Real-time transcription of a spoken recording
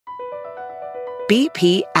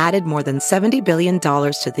BP added more than $70 billion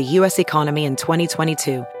to the U.S. economy in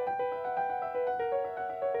 2022.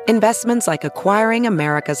 Investments like acquiring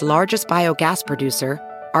America's largest biogas producer,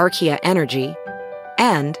 Archaea Energy,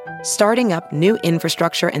 and starting up new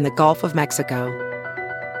infrastructure in the Gulf of Mexico.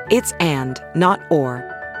 It's and, not or.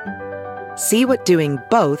 See what doing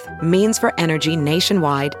both means for energy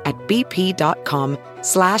nationwide at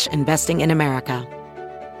bp.com/investing in America.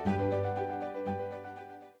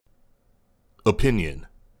 Opinion: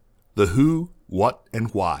 The Who, What,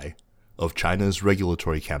 and Why of China's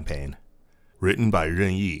Regulatory Campaign. Written by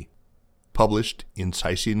Ren Yi. Published in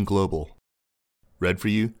Caixin Global. Read for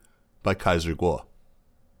you by Kaiser Guo.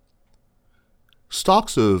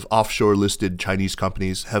 Stocks of offshore-listed Chinese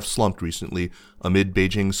companies have slumped recently amid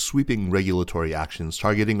Beijing's sweeping regulatory actions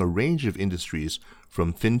targeting a range of industries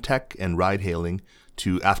from fintech and ride-hailing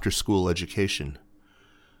to after-school education.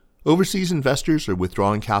 Overseas investors are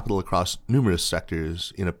withdrawing capital across numerous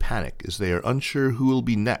sectors in a panic as they are unsure who will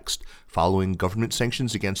be next following government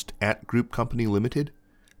sanctions against Ant Group Company Limited,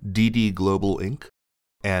 Caixin Global Inc.,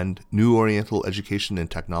 and New Oriental Education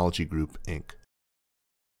and Technology Group Inc.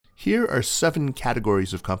 Here are 7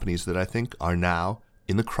 categories of companies that I think are now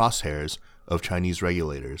in the crosshairs of Chinese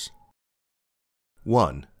regulators.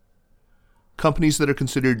 1. Companies that are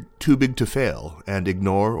considered too big to fail and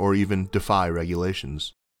ignore or even defy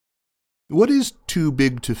regulations. What is too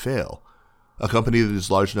big to fail? A company that is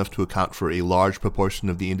large enough to account for a large proportion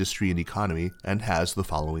of the industry and economy and has the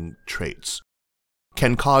following traits.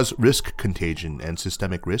 Can cause risk contagion and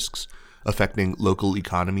systemic risks, affecting local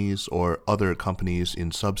economies or other companies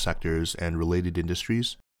in subsectors and related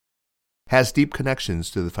industries, has deep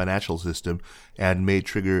connections to the financial system and may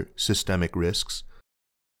trigger systemic risks,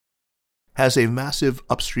 has a massive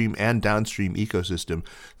upstream and downstream ecosystem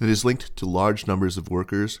that is linked to large numbers of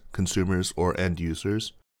workers, consumers, or end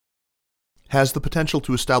users, has the potential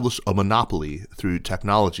to establish a monopoly through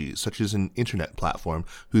technology such as an internet platform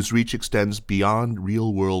whose reach extends beyond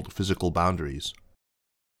real-world physical boundaries.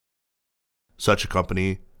 Such a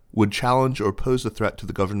company would challenge or pose a threat to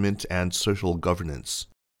the government and social governance.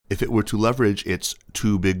 If it were to leverage its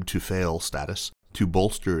too big to fail status to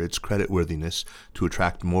bolster its creditworthiness, to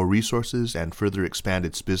attract more resources and further expand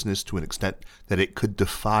its business to an extent that it could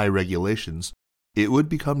defy regulations, it would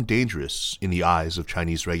become dangerous in the eyes of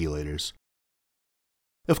Chinese regulators.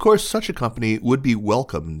 Of course, such a company would be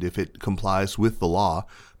welcomed if it complies with the law,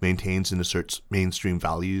 maintains and asserts mainstream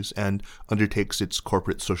values, and undertakes its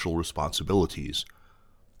corporate social responsibilities.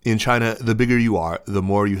 In China, the bigger you are, the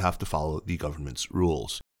more you have to follow the government's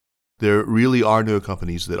rules. There really are no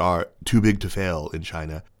companies that are too big to fail in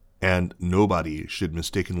China, and nobody should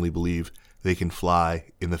mistakenly believe they can fly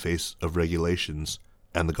in the face of regulations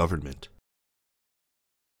and the government.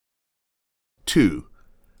 2.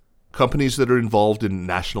 Companies that are involved in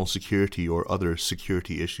national security or other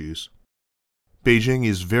security issues. Beijing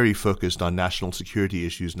is very focused on national security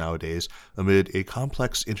issues nowadays amid a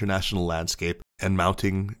complex international landscape and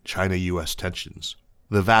mounting China-US tensions.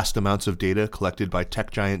 The vast amounts of data collected by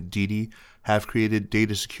tech giant Didi have created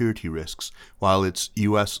data security risks, while its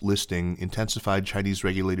U.S. listing intensified Chinese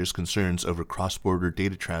regulators' concerns over cross-border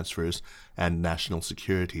data transfers and national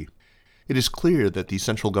security. It is clear that the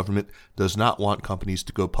central government does not want companies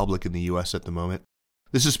to go public in the U.S. at the moment.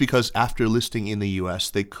 This is because after listing in the U.S.,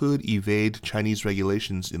 they could evade Chinese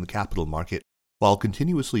regulations in the capital market while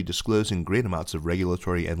continuously disclosing great amounts of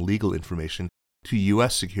regulatory and legal information to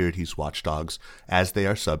U.S. securities watchdogs as they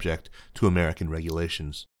are subject to American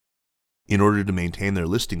regulations. In order to maintain their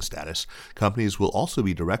listing status, companies will also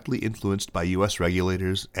be directly influenced by U.S.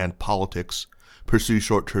 regulators and politics, pursue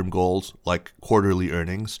short-term goals like quarterly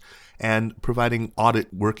earnings, and providing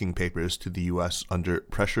audit working papers to the U.S. under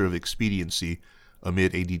pressure of expediency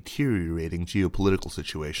amid a deteriorating geopolitical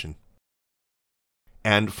situation.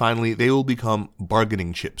 And finally, they will become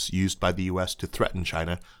bargaining chips used by the U.S. to threaten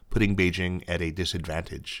China, putting Beijing at a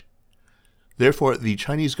disadvantage. Therefore, the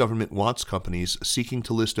Chinese government wants companies seeking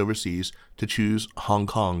to list overseas to choose Hong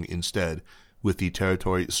Kong instead, with the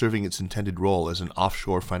territory serving its intended role as an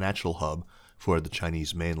offshore financial hub for the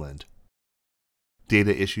Chinese mainland.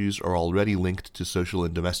 Data issues are already linked to social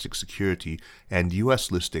and domestic security, and U.S.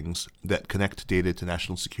 listings that connect data to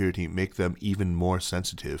national security make them even more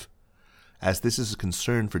sensitive. As this is a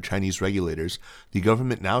concern for Chinese regulators, the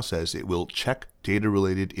government now says it will check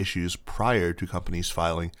data-related issues prior to companies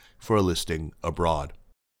filing for a listing abroad.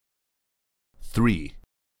 3.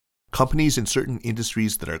 Companies in certain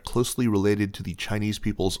industries that are closely related to the Chinese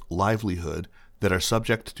people's livelihood that are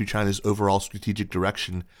subject to China's overall strategic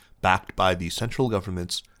direction backed by the central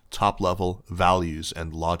government's top-level values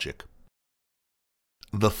and logic.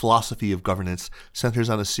 The philosophy of governance centers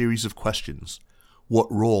on a series of questions.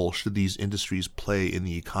 What role should these industries play in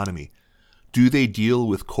the economy? Do they deal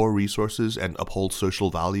with core resources and uphold social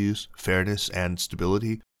values, fairness, and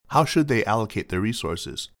stability? How should they allocate their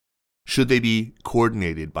resources? Should they be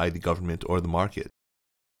coordinated by the government or the market?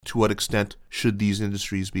 To what extent should these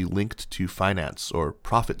industries be linked to finance or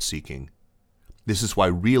profit-seeking? This is why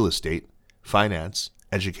real estate, finance,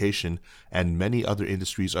 education, and many other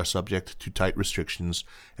industries are subject to tight restrictions,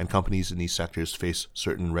 and companies in these sectors face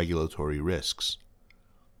certain regulatory risks.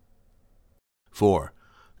 4.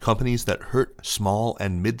 Companies that hurt small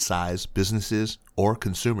and mid-sized businesses or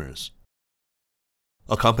consumers.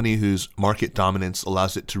 A company whose market dominance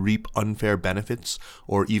allows it to reap unfair benefits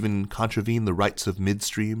or even contravene the rights of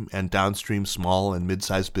midstream and downstream small and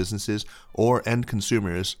mid-sized businesses or end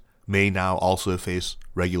consumers may now also face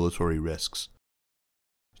regulatory risks.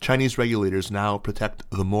 Chinese regulators now protect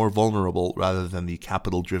the more vulnerable rather than the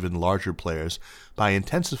capital-driven larger players by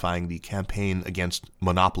intensifying the campaign against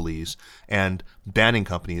monopolies and banning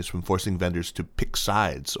companies from forcing vendors to pick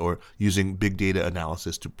sides or using big data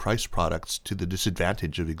analysis to price products to the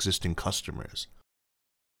disadvantage of existing customers.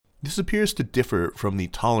 This appears to differ from the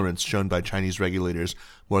tolerance shown by Chinese regulators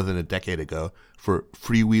more than a decade ago for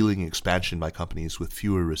freewheeling expansion by companies with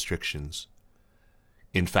fewer restrictions.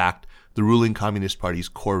 In fact, the ruling Communist Party's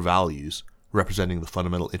core values, representing the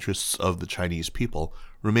fundamental interests of the Chinese people,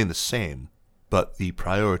 remain the same, but the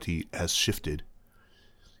priority has shifted.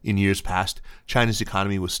 In years past, China's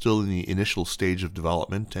economy was still in the initial stage of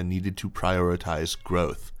development and needed to prioritize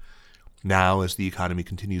growth. Now, as the economy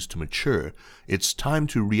continues to mature, it's time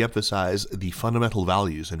to re-emphasize the fundamental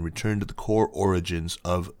values and return to the core origins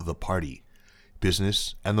of the party.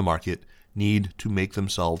 Business and the market need to make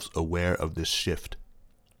themselves aware of this shift.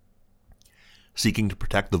 Seeking to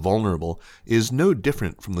protect the vulnerable is no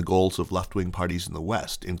different from the goals of left-wing parties in the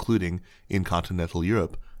West, including in continental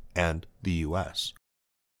Europe and the US.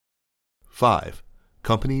 5.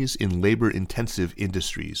 Companies in labor-intensive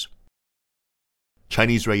industries.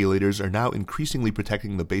 Chinese regulators are now increasingly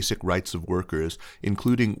protecting the basic rights of workers,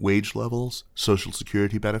 including wage levels, social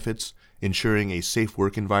security benefits, ensuring a safe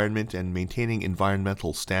work environment, and maintaining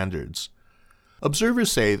environmental standards.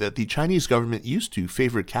 Observers say that the Chinese government used to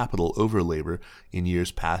favor capital over labor in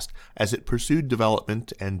years past as it pursued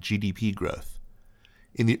development and GDP growth.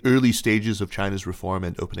 In the early stages of China's reform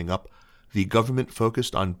and opening up, the government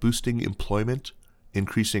focused on boosting employment,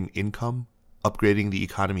 increasing income, upgrading the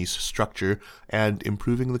economy's structure, and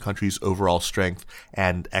improving the country's overall strength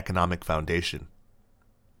and economic foundation.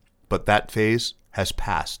 But that phase has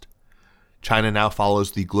passed. China now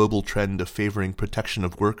follows the global trend of favoring protection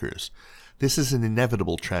of workers. This is an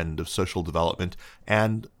inevitable trend of social development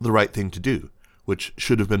and the right thing to do, which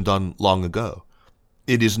should have been done long ago.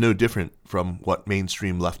 It is no different from what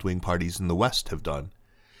mainstream left-wing parties in the West have done.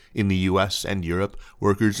 In the US and Europe,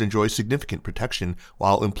 workers enjoy significant protection,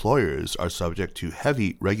 while employers are subject to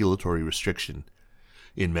heavy regulatory restriction.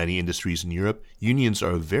 In many industries in Europe, unions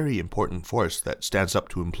are a very important force that stands up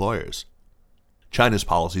to employers. China's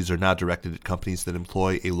policies are now directed at companies that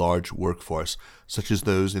employ a large workforce, such as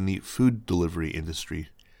those in the food delivery industry.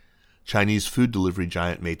 Chinese food delivery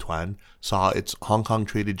giant Meituan saw its Hong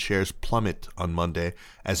Kong-traded shares plummet on Monday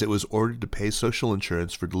as it was ordered to pay social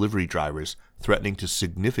insurance for delivery drivers, threatening to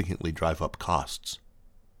significantly drive up costs.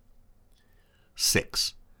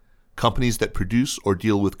 6. Companies that produce or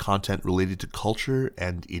deal with content related to culture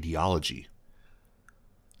and ideology.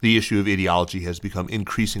 The issue of ideology has become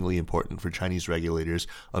increasingly important for Chinese regulators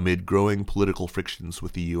amid growing political frictions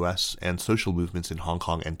with the US and social movements in Hong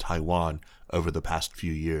Kong and Taiwan over the past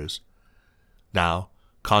few years. Now,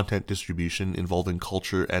 content distribution involving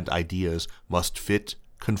culture and ideas must fit,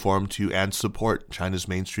 conform to, and support China's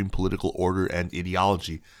mainstream political order and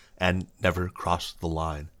ideology, and never cross the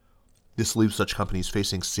line. This leaves such companies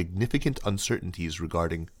facing significant uncertainties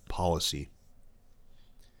regarding policy.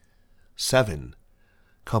 7.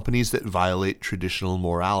 Companies that violate traditional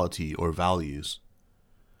morality or values.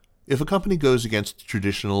 If a company goes against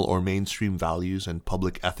traditional or mainstream values and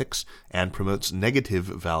public ethics and promotes negative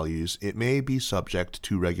values, it may be subject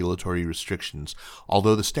to regulatory restrictions,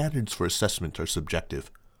 although the standards for assessment are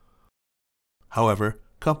subjective. However,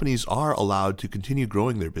 companies are allowed to continue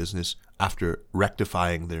growing their business after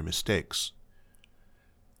rectifying their mistakes.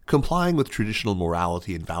 Complying with traditional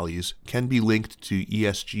morality and values can be linked to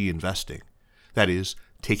ESG investing, that is,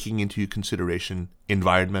 taking into consideration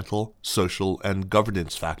environmental, social, and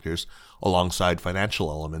governance factors alongside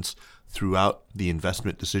financial elements throughout the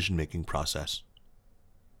investment decision-making process.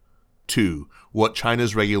 2. What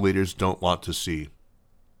China's regulators don't want to see.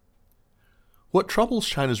 What troubles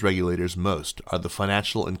China's regulators most are the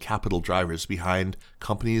financial and capital drivers behind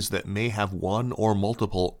companies that may have one or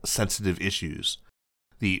multiple sensitive issues.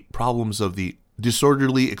 The problems of the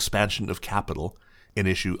disorderly expansion of capital, an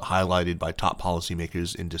issue highlighted by top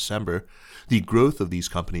policymakers in December, the growth of these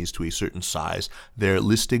companies to a certain size, their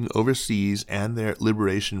listing overseas, and their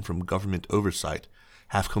liberation from government oversight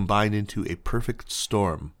have combined into a perfect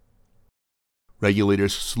storm.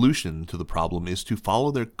 Regulators' solution to the problem is to follow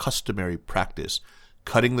their customary practice,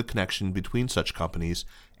 cutting the connection between such companies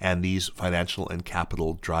and these financial and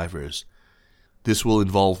capital drivers. This will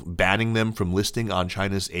involve banning them from listing on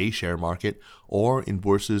China's A-share market or in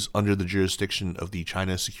bourses under the jurisdiction of the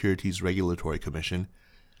China Securities Regulatory Commission,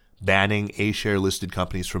 banning A-share listed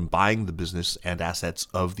companies from buying the business and assets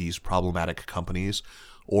of these problematic companies,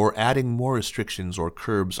 or adding more restrictions or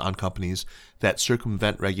curbs on companies that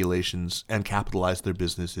circumvent regulations and capitalize their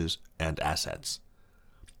businesses and assets.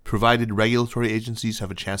 Provided regulatory agencies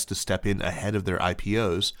have a chance to step in ahead of their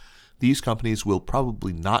IPOs, these companies will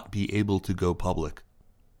probably not be able to go public.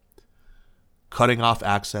 Cutting off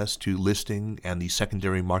access to listing and the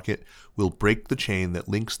secondary market will break the chain that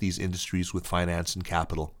links these industries with finance and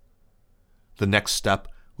capital. The next step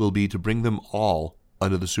will be to bring them all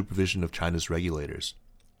under the supervision of China's regulators.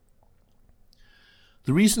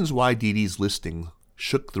 The reasons why Didi's listing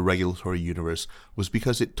shook the regulatory universe was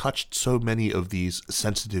because it touched so many of these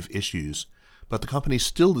sensitive issues, but the company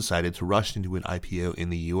still decided to rush into an IPO in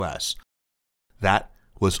the US. That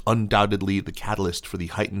was undoubtedly the catalyst for the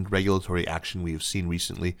heightened regulatory action we have seen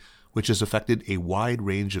recently, which has affected a wide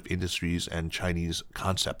range of industries and Chinese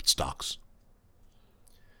concept stocks.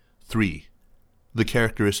 3. The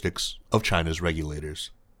characteristics of China's regulators.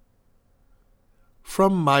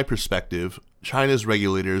 From my perspective, China's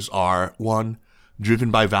regulators are 1.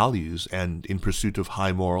 Driven by values and in pursuit of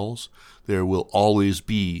high morals. There will always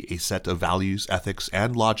be a set of values, ethics,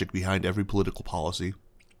 and logic behind every political policy.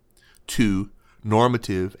 2.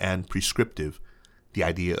 Normative and prescriptive. The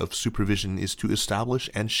idea of supervision is to establish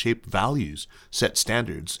and shape values, set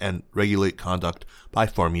standards, and regulate conduct by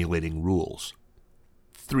formulating rules.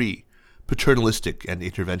 3. Paternalistic and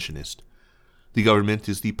interventionist. The government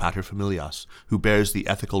is the paterfamilias, who bears the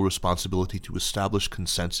ethical responsibility to establish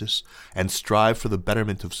consensus and strive for the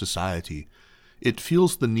betterment of society. It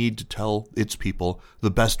feels the need to tell its people the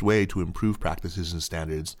best way to improve practices and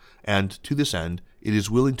standards, and to this end, it is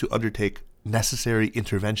willing to undertake necessary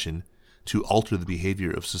intervention to alter the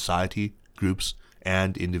behavior of society, groups,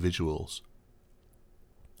 and individuals.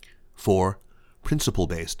 4.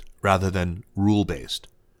 Principle-based rather than rule-based.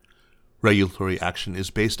 Regulatory action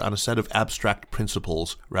is based on a set of abstract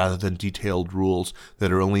principles rather than detailed rules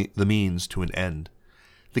that are only the means to an end.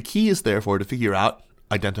 The key is therefore to figure out,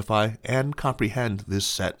 identify, and comprehend this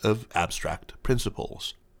set of abstract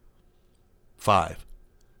principles. 5.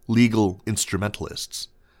 Legal instrumentalists.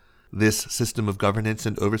 This system of governance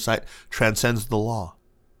and oversight transcends the law.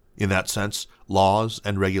 In that sense, laws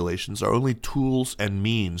and regulations are only tools and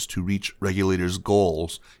means to reach regulators'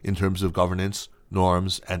 goals in terms of governance,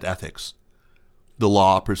 norms, and ethics. The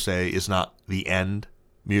law per se is not the end,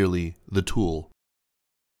 merely the tool.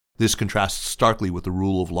 This contrasts starkly with the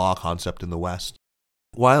rule of law concept in the West.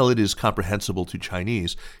 While it is comprehensible to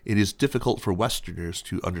Chinese, it is difficult for Westerners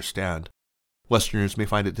to understand. Westerners may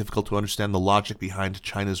find it difficult to understand the logic behind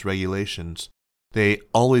China's regulations. They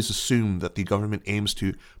always assume that the government aims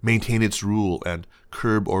to maintain its rule and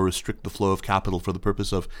curb or restrict the flow of capital for the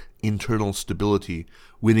purpose of internal stability,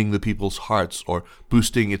 winning the people's hearts, or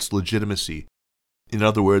boosting its legitimacy. In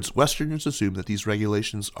other words, Westerners assume that these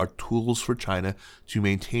regulations are tools for China to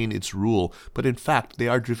maintain its rule, but in fact they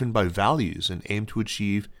are driven by values and aim to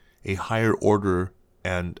achieve a higher order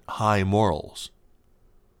and high morals.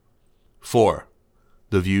 4.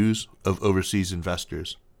 The views of overseas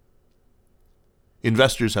investors.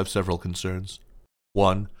 Investors have several concerns.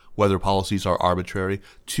 1. Whether policies are arbitrary.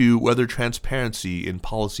 2. Whether transparency in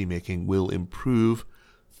policymaking will improve.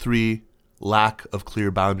 3. Lack of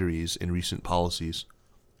clear boundaries in recent policies.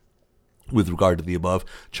 With regard to the above,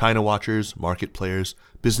 China watchers, market players,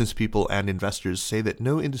 business people, and investors say that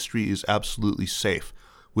no industry is absolutely safe,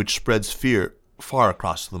 which spreads fear far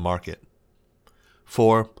across the market.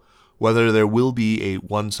 4. Whether there will be a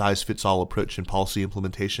one-size-fits-all approach in policy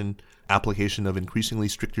implementation, application of increasingly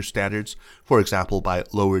stricter standards, for example by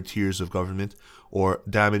lower tiers of government, or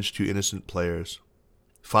damage to innocent players.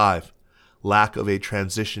 5. Lack of a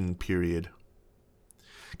transition period.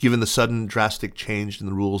 Given the sudden drastic change in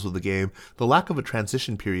the rules of the game, the lack of a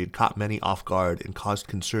transition period caught many off guard and caused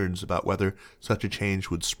concerns about whether such a change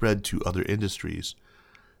would spread to other industries.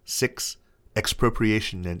 6.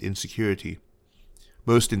 Expropriation and insecurity.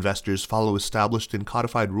 Most investors follow established and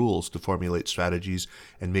codified rules to formulate strategies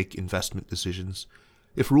and make investment decisions.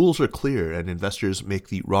 If rules are clear and investors make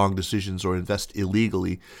the wrong decisions or invest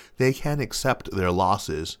illegally, they can accept their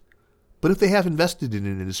losses. But if they have invested in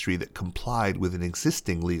an industry that complied with an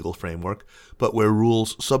existing legal framework, but where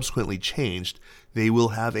rules subsequently changed, they will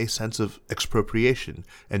have a sense of expropriation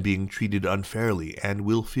and being treated unfairly and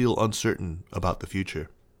will feel uncertain about the future.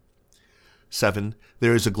 7.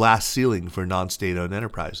 There is a glass ceiling for non-state-owned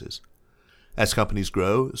enterprises. As companies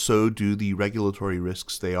grow, so do the regulatory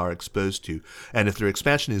risks they are exposed to, and if their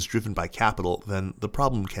expansion is driven by capital, then the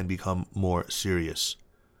problem can become more serious.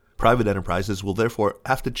 Private enterprises will therefore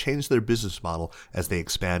have to change their business model as they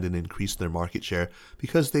expand and increase their market share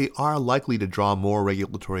because they are likely to draw more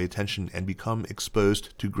regulatory attention and become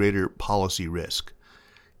exposed to greater policy risk.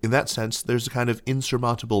 In that sense, there's a kind of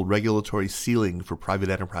insurmountable regulatory ceiling for private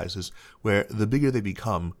enterprises where the bigger they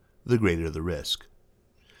become, the greater the risk.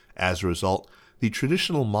 As a result, the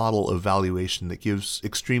traditional model of valuation that gives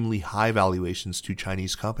extremely high valuations to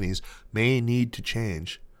Chinese companies may need to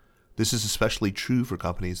change. This is especially true for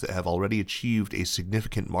companies that have already achieved a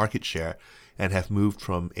significant market share and have moved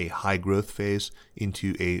from a high growth phase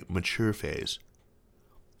into a mature phase.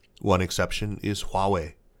 One exception is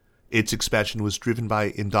Huawei. Its expansion was driven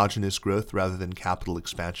by endogenous growth rather than capital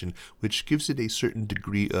expansion, which gives it a certain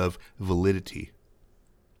degree of validity.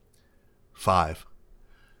 5.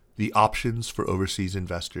 The options for overseas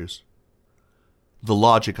investors. The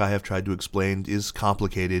logic I have tried to explain is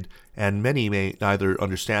complicated, and many may neither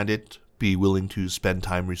understand it, be willing to spend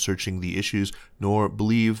time researching the issues, nor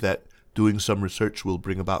believe that doing some research will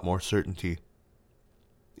bring about more certainty.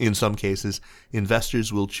 In some cases,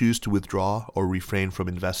 investors will choose to withdraw or refrain from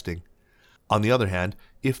investing. On the other hand,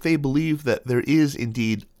 if they believe that there is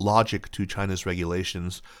indeed logic to China's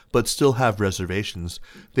regulations, but still have reservations,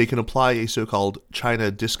 they can apply a so-called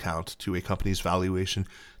China discount to a company's valuation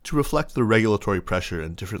to reflect the regulatory pressure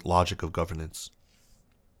and different logic of governance.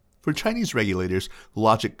 For Chinese regulators, the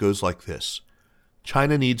logic goes like this.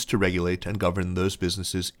 China needs to regulate and govern those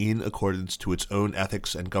businesses in accordance to its own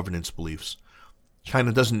ethics and governance beliefs.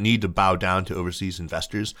 China doesn't need to bow down to overseas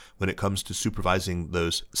investors when it comes to supervising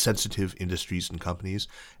those sensitive industries and companies,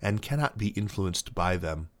 and cannot be influenced by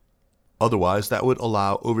them. Otherwise, that would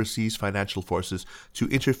allow overseas financial forces to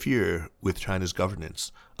interfere with China's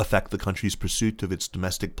governance, affect the country's pursuit of its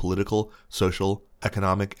domestic political, social,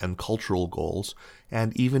 economic, and cultural goals,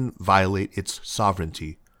 and even violate its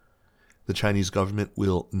sovereignty. The Chinese government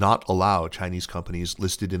will not allow Chinese companies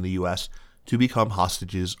listed in the U.S. to become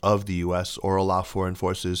hostages of the U.S. or allow foreign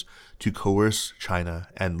forces to coerce China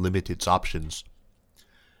and limit its options.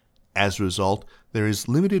 As a result, there is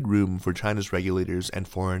limited room for China's regulators and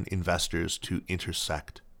foreign investors to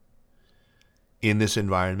intersect. In this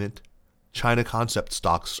environment, China concept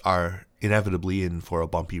stocks are inevitably in for a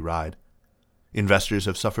bumpy ride. Investors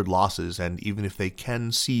have suffered losses, and even if they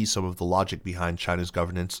can see some of the logic behind China's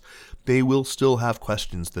governance, they will still have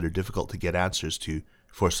questions that are difficult to get answers to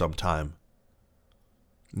for some time.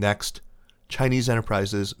 Next, Chinese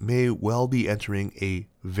enterprises may well be entering a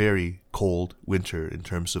very cold winter in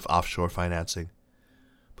terms of offshore financing.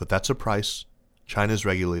 But that's a price China's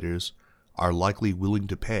regulators are likely willing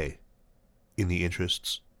to pay in the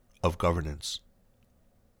interests of governance.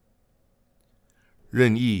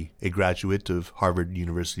 Ren Yi, a graduate of Harvard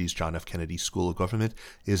University's John F. Kennedy School of Government,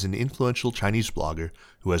 is an influential Chinese blogger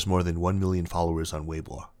who has more than 1 million followers on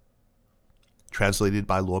Weibo. Translated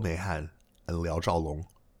by Luo Meihan and Liao Zhaolong.